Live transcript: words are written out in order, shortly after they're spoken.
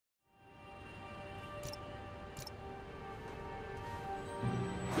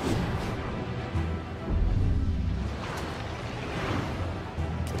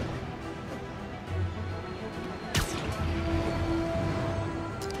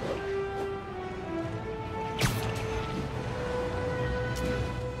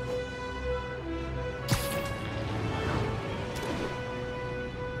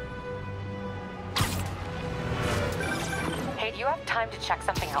time to check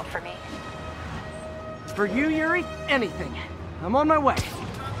something out for me? For you, Yuri, anything. I'm on my way.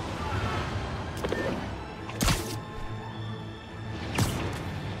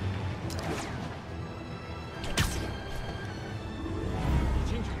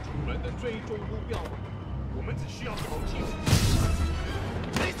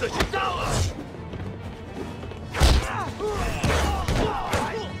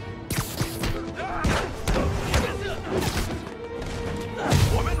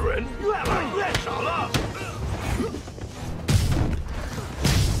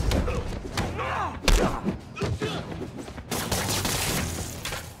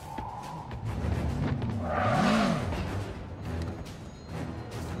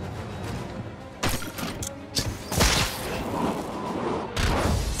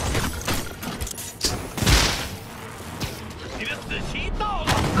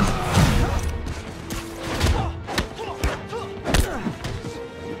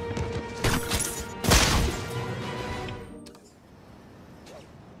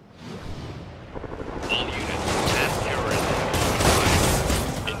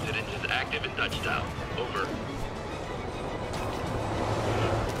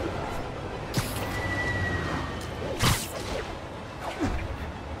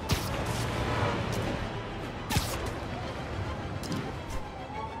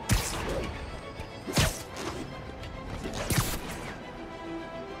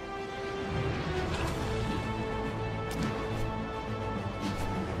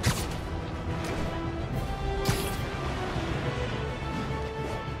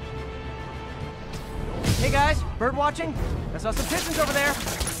 Hey guys, bird watching? I saw some pigeons over there.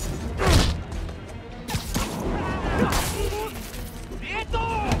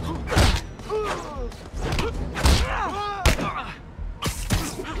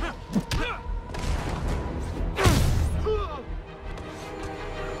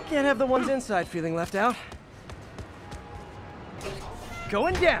 Can't have the ones inside feeling left out.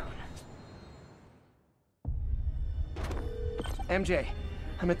 Going down. MJ,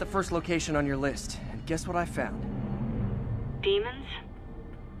 I'm at the first location on your list, and guess what I found? Demons?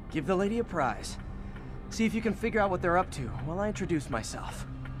 Give the lady a prize. See if you can figure out what they're up to while I introduce myself.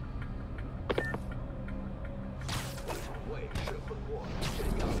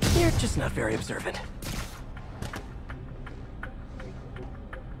 You're just not very observant.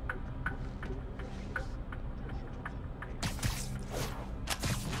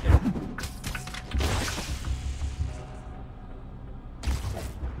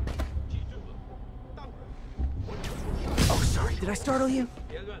 Oh, sorry, did I startle you?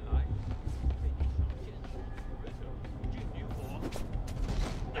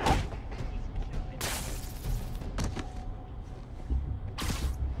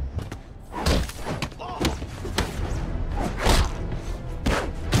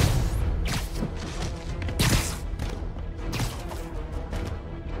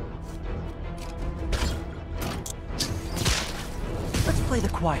 Play the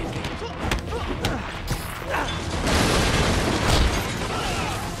quiet game.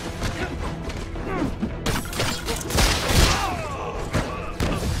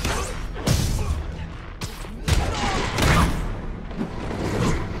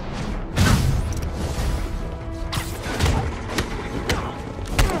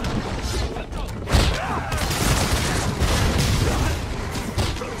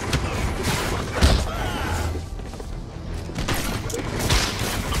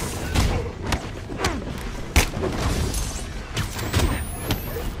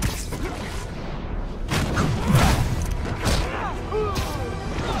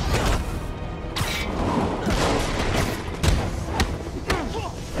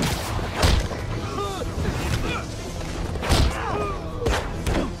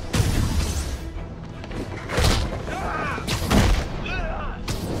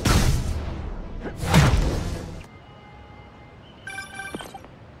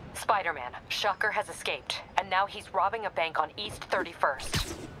 Spider-Man, Shocker has escaped, and now he's robbing a bank on East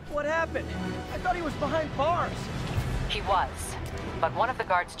 31st. What happened? I thought he was behind bars. He was, but one of the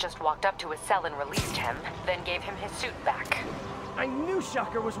guards just walked up to his cell and released him, then gave him his suit back. I knew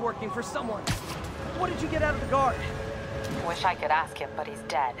Shocker was working for someone. What did you get out of the guard? Wish I could ask him, but he's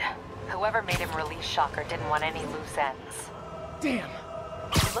dead. Whoever made him release Shocker didn't want any loose ends. Damn.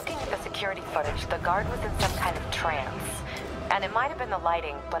 Looking at the security footage, the guard was in some kind of trance. And it might have been the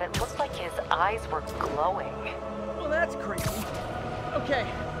lighting, but it looked like his eyes were glowing. Well, that's creepy. Okay,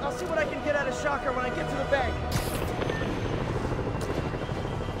 I'll see what I can get out of Shocker when I get to the bank.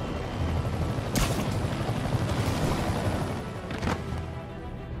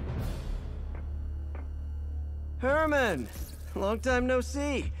 Herman! long time no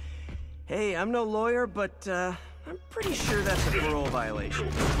see. Hey, I'm no lawyer, but I'm pretty sure that's a parole violation.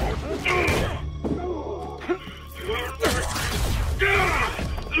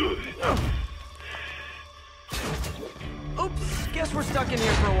 Oops, guess we're stuck in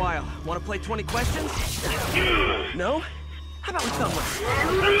here for a while. Want to play 20 questions? No? How about we thumb wrestle?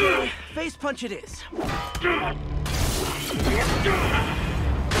 Okay, face punch it is.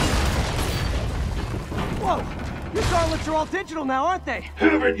 Whoa! Your gauntlets are all digital now, aren't they?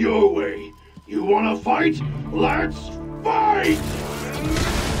 Have it your way. You wanna fight? Let's fight!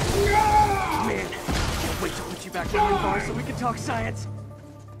 Man, can't wait to put you back behind bars so we can talk science.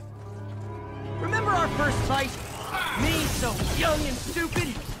 Remember our first fight? Me, so young and stupid.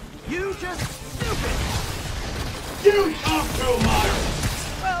 You just stupid. You talk too much!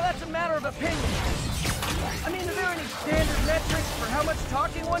 Well, that's a matter of opinion. I mean, are there any standard metrics for how much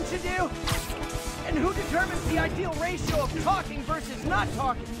talking one should do? And who determines the ideal ratio of talking versus not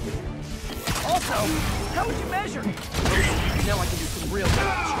talking? Also, how would you measure it? Now I can do some real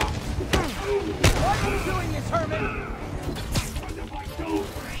damage. Why are you doing this, Herman?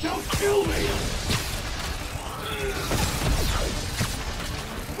 Don't kill me!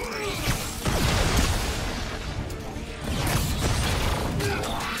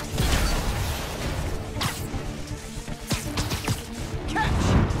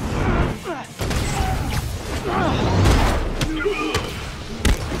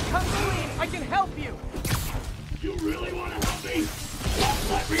 Come clean, I can help you! You really want to help me? Don't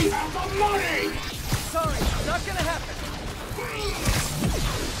let me have the money! Sorry, not gonna happen.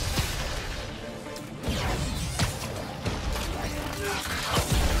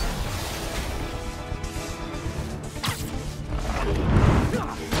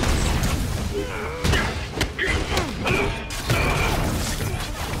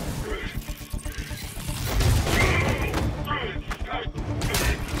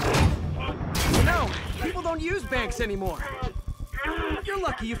 Use banks anymore. You're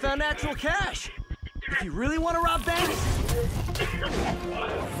lucky you found actual cash. If you really want to rob banks,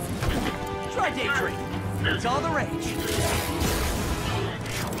 try day trading. It's all the rage.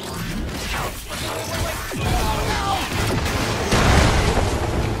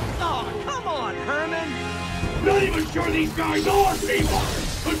 Oh, come on, Herman. Not even sure these guys are people.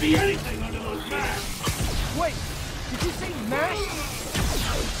 Could be anything under those masks. Wait, did you say masks?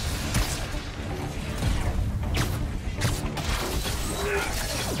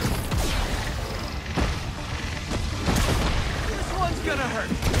 This one's gonna hurt.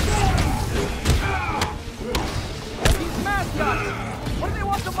 These mascots, what do they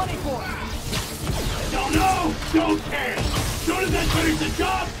want the money for? Don't know, don't care. Soon as I finish the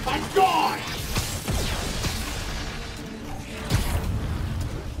job, I'm gone.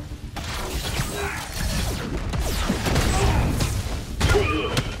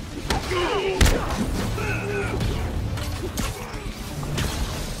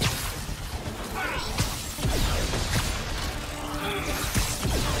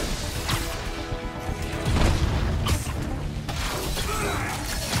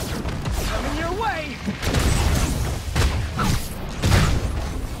 Coming your way!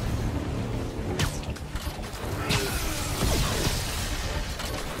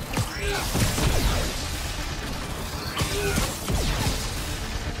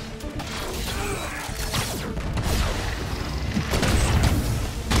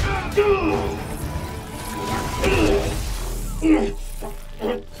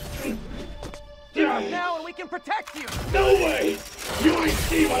 Now and we can protect you! No way! You ain't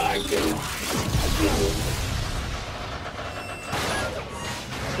see what I do!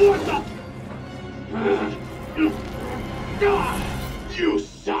 What the? You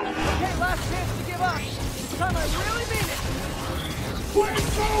son of a... Okay, last chance to give up. This time I really mean it. Quit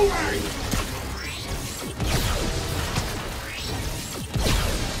moving!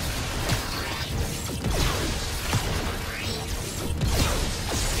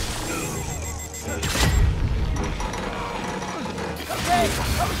 Okay,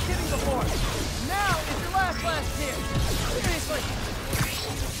 I was kidding before. Now is your last chance. Seriously.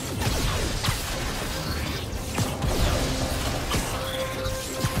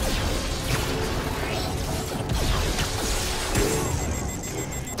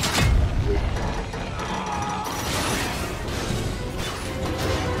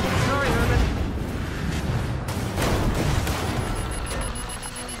 Sorry, Herman.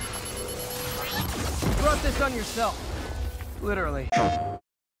 You brought this on yourself. Literally.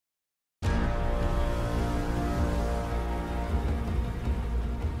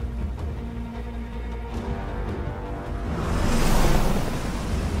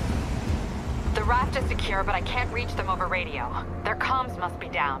 The raft is secure. secure, but I can't reach them over radio. Their comms must be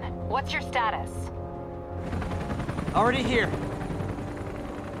down. What's your status? Already here.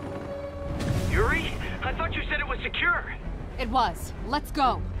 Yuri? I thought you said it was secure. It was. Let's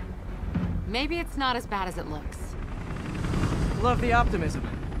go. Maybe it's not as bad as it looks. Love the optimism.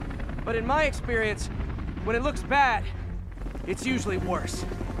 But in my experience, when it looks bad, it's usually worse.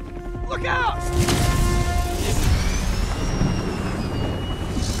 Look out!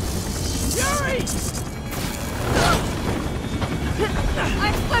 Yuri!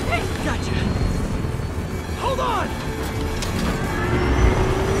 I'm slipping! Gotcha. Hold on!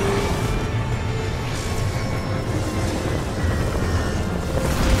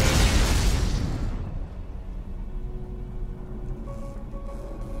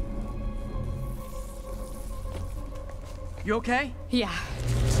 You okay? Yeah.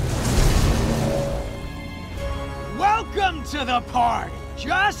 Welcome to the party!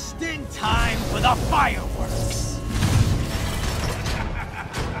 Just in time for the fireworks!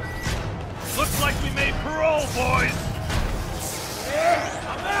 Looks like we made parole, boys!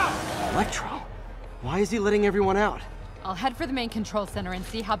 I'm out! Electro? Why is he letting everyone out? I'll head for the main control center and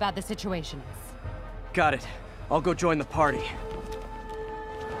see how bad the situation is. Got it. I'll go join the party.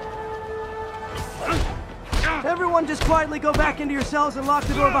 Everyone just quietly go back into your cells and lock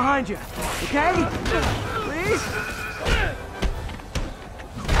the door behind you. Okay? Please?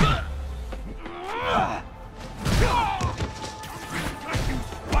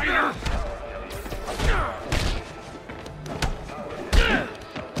 Spider!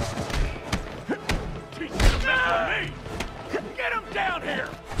 Teach you to mess with me! Get him down here!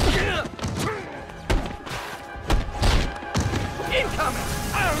 Incoming!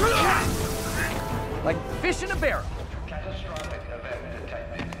 Like fish in a barrel.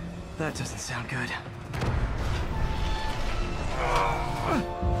 That doesn't sound good.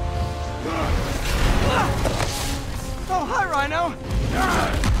 Oh, hi, Rhino!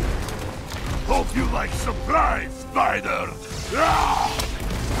 Hope you like surprise, Spider!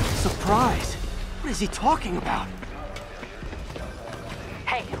 Surprise? What is he talking about?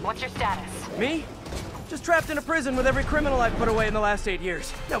 Hey, what's your status? Me? Just trapped in a prison with every criminal I've put away in the last 8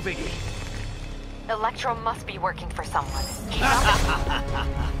 years. No biggie. Electro must be working for someone. He found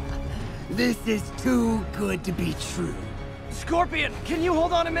This is too good to be true. Scorpion, can you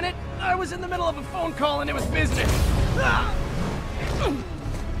hold on a minute? I was in the middle of a phone call and it was business. Ah!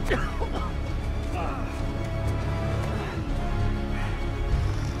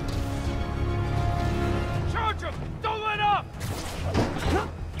 Charge him! Don't let up!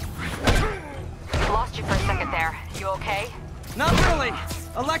 Lost you for a second there. You okay? Not really.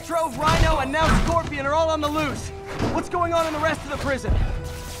 Electro, Rhino, and now Scorpion are all on the loose. What's going on in the rest of the prison?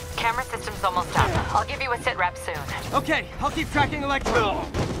 Camera system's almost up. I'll give you a sit rep soon. Okay, I'll keep tracking Electro.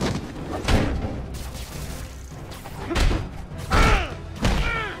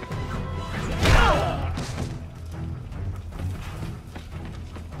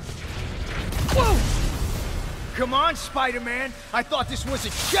 Whoa! Come on, Spider-Man! I thought this was a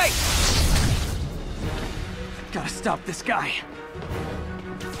chase! Gotta stop this guy.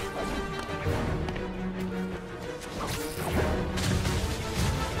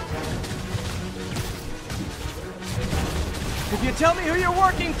 If you tell me who you're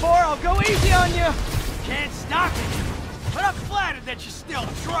working for, I'll go easy on you. Can't stop it! But I'm flattered that you still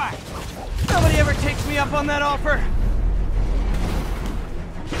try. Nobody ever takes me up on that offer.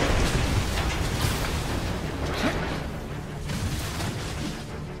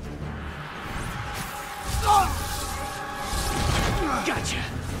 Gotcha.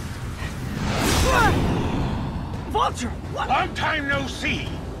 Vulture, what? Long time no see!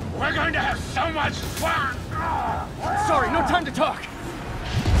 We're going to have so much fun! Sorry, no time to talk.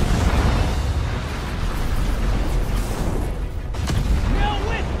 You're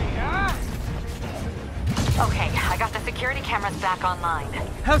with me, huh? Okay, I got the security cameras back online.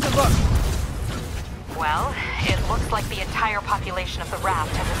 How's it look? Well, it looks like the entire population of the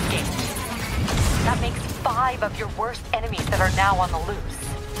raft has escaped. That makes 5 of your worst enemies that are now on the loose.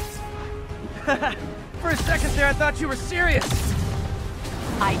 For a second there, I thought you were serious.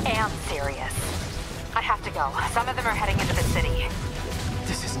 I am serious. I have to go. Some of them are heading into the city.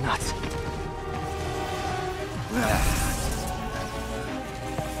 This is nuts.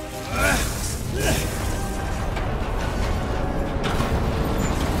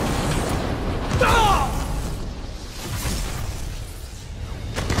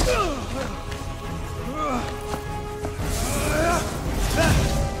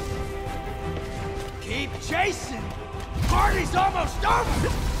 Keep chasing! Party's almost over!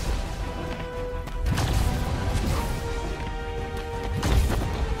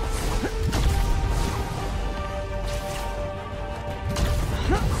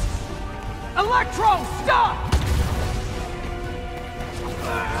 Electro, stop!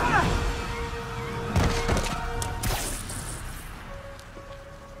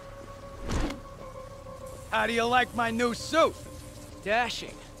 How do you like my new suit?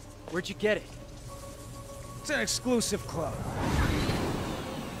 Dashing. Where'd you get it? It's an exclusive club.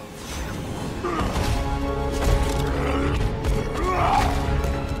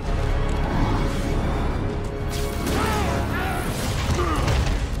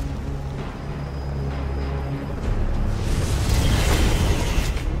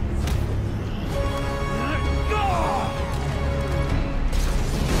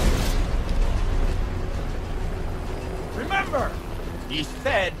 Remember, he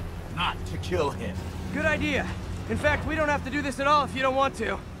said not to kill him. Good idea. In fact, we don't have to do this at all if you don't want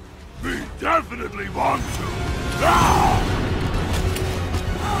to. We definitely want to. Ah!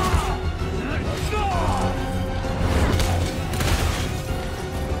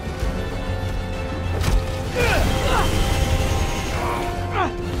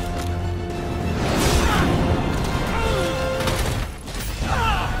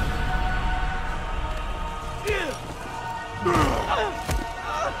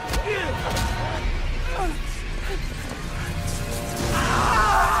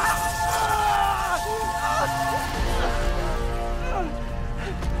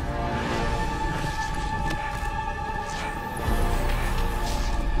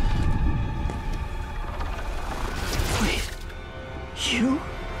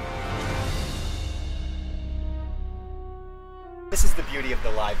 This is the beauty of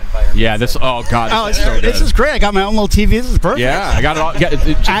the live environment. Yeah, this. Oh god. This is great. I got my own little TV. This is perfect. Yeah, I got it all.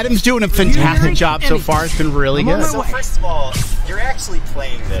 Adam's doing a fantastic job so far. It's been really good. So first of all, you're actually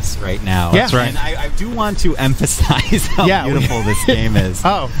playing this right now. Yeah, that's right. And I do want to emphasize how beautiful this game is.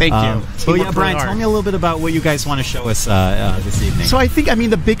 Oh, thank you. So yeah, Brian, tell me a little bit about what you guys want to show us this evening. So I think,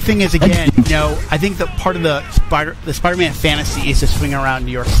 the big thing is, again, I think that part of the Spider-Man fantasy is to swing around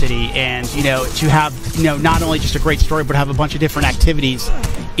New York City and, to have, not only just a great story, but have a bunch of different activities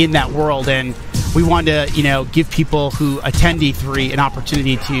in that world. And we wanted to, give people who attend E3 an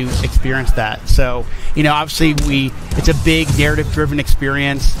opportunity to experience that. So, obviously it's a big narrative-driven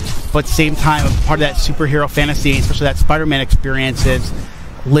experience, but at the same time, part of that superhero fantasy, especially that Spider-Man experience, is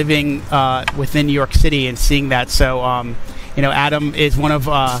living within New York City and seeing that. So, Adam is one of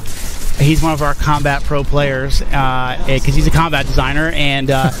our combat pro players because he's a combat designer, and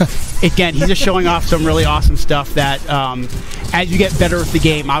again, he's just showing off some really awesome stuff that as you get better with the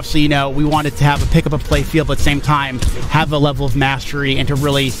game, obviously, we wanted to have a pick up and play feel, but at the same time have a level of mastery and to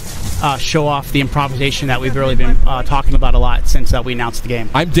really show off the improvisation that we've really been talking about a lot since we announced the game.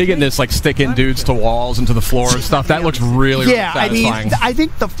 I'm digging this, like sticking dudes to walls and to the floor and stuff. That looks really satisfying. I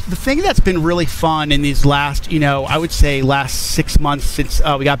think the thing that's been really fun in these last, I would say last 6 months since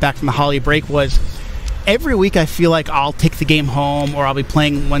we got back from the holiday break was every week I feel like I'll take the game home or I'll be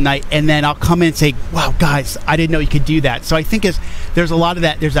playing one night and then I'll come in and say, wow, guys, I didn't know you could do that. So I think there's a lot of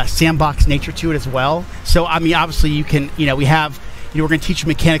that. There's that sandbox nature to it as well. So, obviously you can, we have, we're going to teach you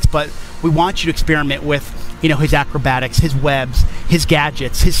mechanics, but we want you to experiment with, his acrobatics, his webs, his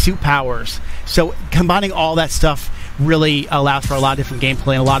gadgets, his suit powers. So combining all that stuff really allows for a lot of different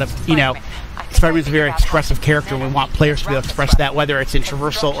gameplay and a lot of, Spider-Man's a very expressive character, and we want players to be able to express that, whether it's in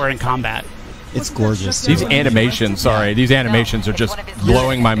traversal or in combat. It's gorgeous. These animations, these animations are just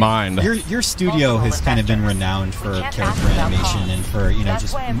blowing my mind. Your studio has kind of been renowned for character animation and for,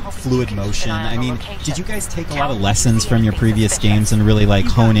 just fluid motion. I mean, did you guys take a lot of lessons from your previous games and really like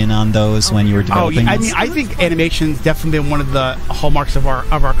hone in on those when you were developing? I think animation's definitely been one of the hallmarks of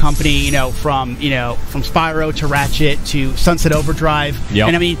our company. From Spyro to Ratchet to Sunset Overdrive. Yep.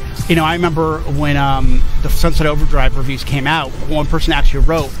 And I remember when the Sunset Overdrive reviews came out, one person actually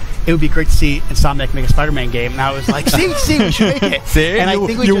wrote, it would be great to see Insomniac make a Spider-Man game, and I was like, see, we should make it. See, and I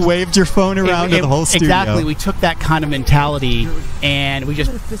think you waved your phone around to the whole studio. Exactly, we took that kind of mentality and we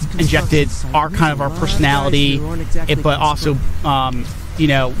just injected our personality, but also,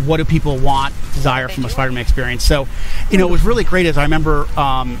 what do people want, desire from a Spider-Man experience. So, it was really great. As I remember,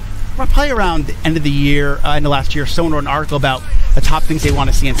 probably around the end of the year, end of last year, someone wrote an article about the top things they want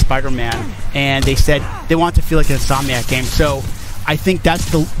to see in Spider-Man, and they said they want to feel like an Insomniac game. So I think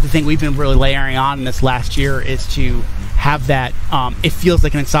that's the thing we've been really layering on in this last year is to have that, it feels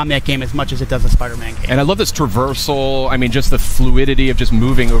like an Insomniac game as much as it does a Spider-Man game. And I love this traversal, just the fluidity of just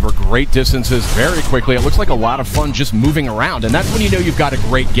moving over great distances very quickly. It looks like a lot of fun just moving around, and that's when you know you've got a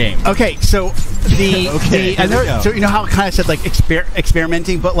great game. Okay, so so you know how I kind of said like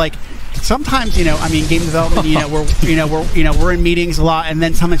experimenting, but like sometimes, you know, I mean, game development, you know, we're in meetings a lot, and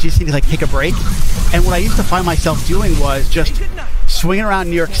then sometimes you just need to like take a break. And what I used to find myself doing was just swinging around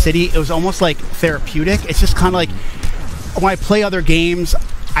New York City. It was almost like therapeutic. It's just kind of like when I play other games,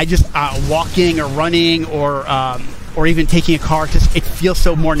 I just walking or running or even taking a car. Just it feels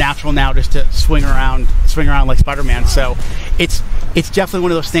so more natural now just to swing around like Spider-Man. So it's definitely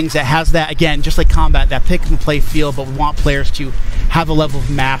one of those things that has that, again, just like combat, that pick and play feel, but we want players to have a level of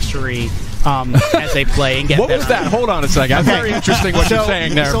mastery as they play and get what better. Was that? Hold on a second. That's very interesting what you're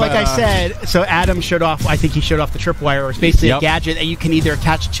saying there. So like I said, so Adam showed off, I think he showed off the tripwire. It's basically a gadget that you can either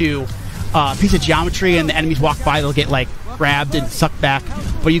attach to a piece of geometry, and the enemies walk by, they'll get like grabbed and sucked back,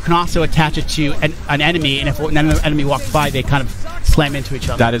 but you can also attach it to an enemy, and if an enemy walks by, they kind of slam into each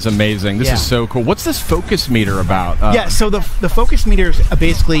other. That is amazing. This is so cool. What's this focus meter about? Yeah, so the focus meter is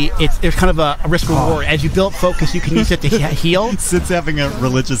basically, there's kind of a risk reward. As you build focus, you can use it to heal. Sid's having a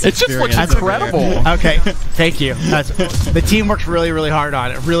religious experience. It just looks incredible. Okay, thank you. The team works really, really hard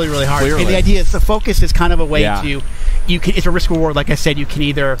on it. Really, really hard. Clearly. And the idea is the focus is kind of a way to, it's a risk reward. Like I said, you can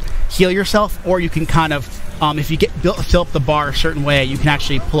either heal yourself, or you can kind of, if you fill up the bar a certain way, you can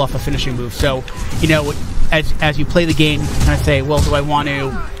actually pull off a finishing move. So, you know, as you play the game, you can kind of say, well, do I want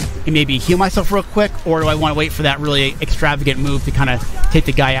to maybe heal myself real quick, or do I want to wait for that really extravagant move to kind of take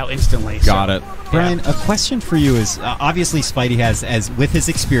the guy out instantly? Got it. Brian, a question for you is, obviously Spidey has, as with his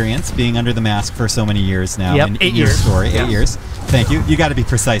experience being under the mask for so many years now, Yep, in 8 your years. story, 8 years. Thank you. You got to be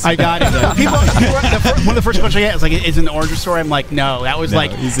precise. I got it. One of the first questions I get is like, is it an origin story? I'm like, no. That was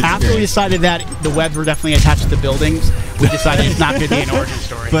like, after we decided that the webs were definitely attached to the buildings, we decided it's not going to be an origin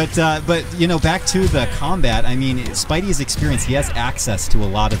story. But you know, back to the combat, I mean, Spidey's experience, he has access to a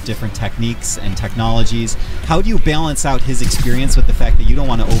lot of different techniques and technologies. How do you balance out his experience with the fact that you don't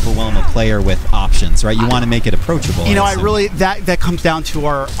want to overwhelm a player with options, right? You want to make it approachable. You know, I really, that comes down to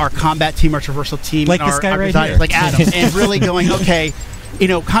our combat team, our traversal team, like and this guy our right designers, here. like Adam, and really going, okay, you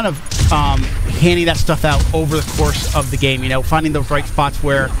know, kind of handing that stuff out over the course of the game, you know, finding those right spots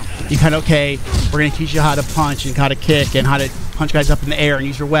where you kind of, okay, we're going to teach you how to punch and how to kick and how to punch guys up in the air and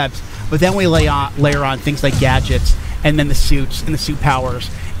use your webs. But then we layer on things like gadgets and then the suits and the suit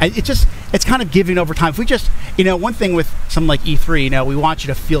powers. And it's kind of giving over time. If we just, you know, one thing with something like E3, you know, we want you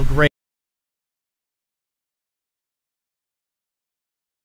to feel great.